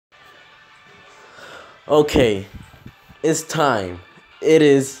Okay, it's time. It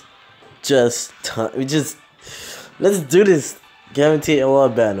is just time. Let's do this. Guaranteed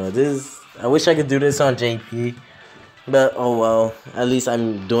award battle. I wish I could do this on JP, but oh well. At least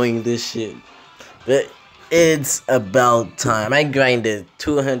I'm doing this shit. But it's about time. I grinded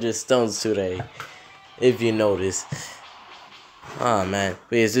 200 stones today. If you notice. Oh man.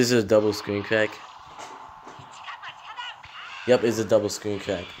 Wait, is this a double screen crack? Yep, it's a double screen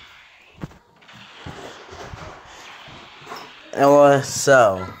crack.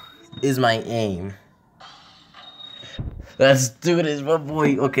 LSL is my aim. Let's do this, my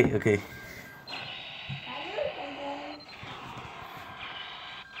boy. Okay.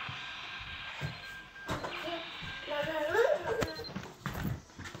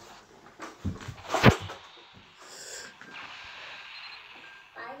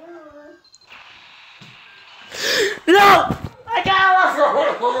 No! I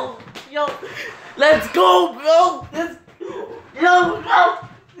got Yo, let's go, bro. Let's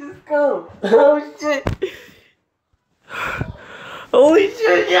go. Oh shit. Holy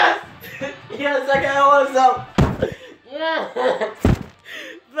shit, yes! Yes, I got myself. Yes!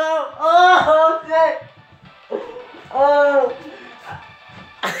 No! Oh shit!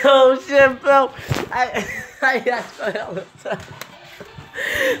 Oh shit, bro! I asked for help.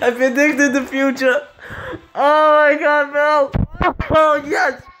 I predicted the future. Oh my god, bro! Oh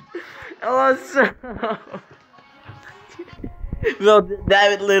yes! Awesome! Bro,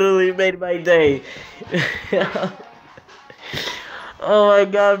 that literally made my day. Oh my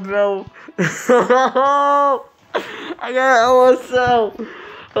god, bro. I got LSL.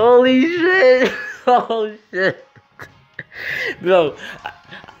 Holy shit. Oh shit. Bro,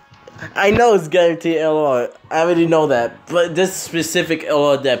 I know it's guaranteed LR. I already know that. But this specific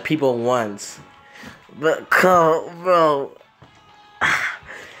LR that people want. But come on, bro.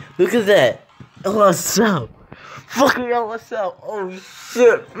 Look at that. LSL. Fucking LSL. Oh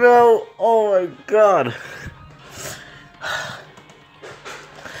shit, bro. Oh my god.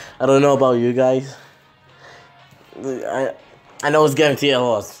 I don't know about you guys. I know it's guaranteed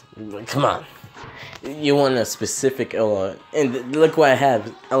LRs. Come on. You want a specific LR. And look what I have.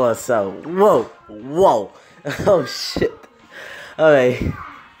 LSL. Whoa. Oh shit. Alright.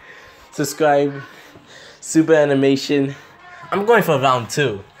 Subscribe. Super animation. I'm going for round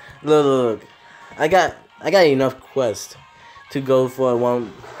 2. Look. I got enough quests to go for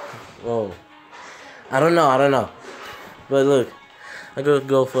one. Whoa. I don't know. But look. I gotta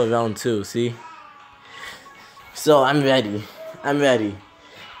go for round 2, see? So I'm ready.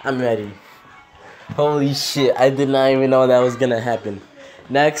 Holy shit, I did not even know that was gonna happen.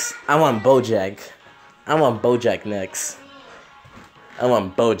 Next, I want Bojack. next.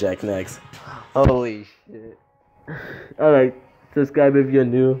 Holy shit. Alright, subscribe if you're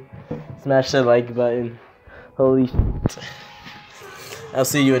new. Smash the like button. Holy shit. I'll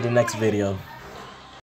see you in the next video.